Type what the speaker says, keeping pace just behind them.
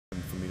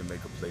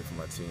play for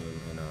my team,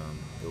 and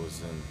it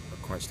was in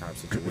a crunch time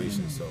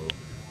situation. So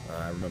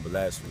I remember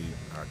last week,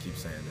 I keep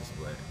saying this,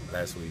 but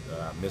last week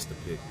I missed a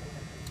pick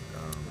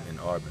in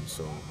Auburn.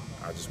 So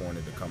I just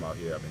wanted to come out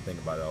here. I've been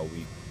thinking about it all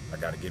week. I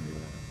got to give me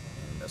one,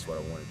 and that's what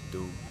I wanted to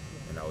do,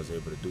 and I was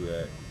able to do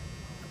that.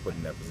 I put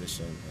in that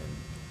position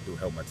and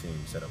help my team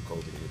set up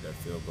Kobe to hit that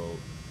field goal.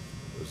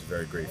 It was a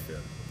very great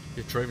feeling.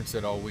 Yeah, Traven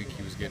said all week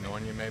he was getting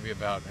on you maybe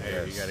about, hey,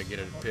 yes. You got to get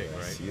it a pick,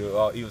 yes.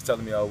 right? He was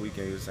telling me all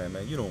weekend, he was saying,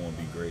 man, you don't want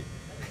to be great.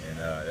 And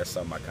that's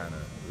something I kind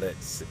of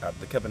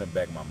I kept in the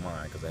back of my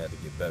mind because I had to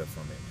get better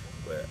from it.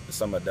 But it's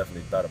something I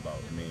definitely thought about.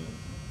 I mean,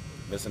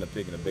 missing a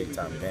pick in a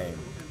big-time game,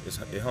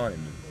 it haunted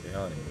me. It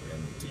haunted me.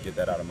 And to get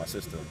that out of my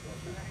system,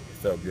 it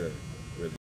felt good.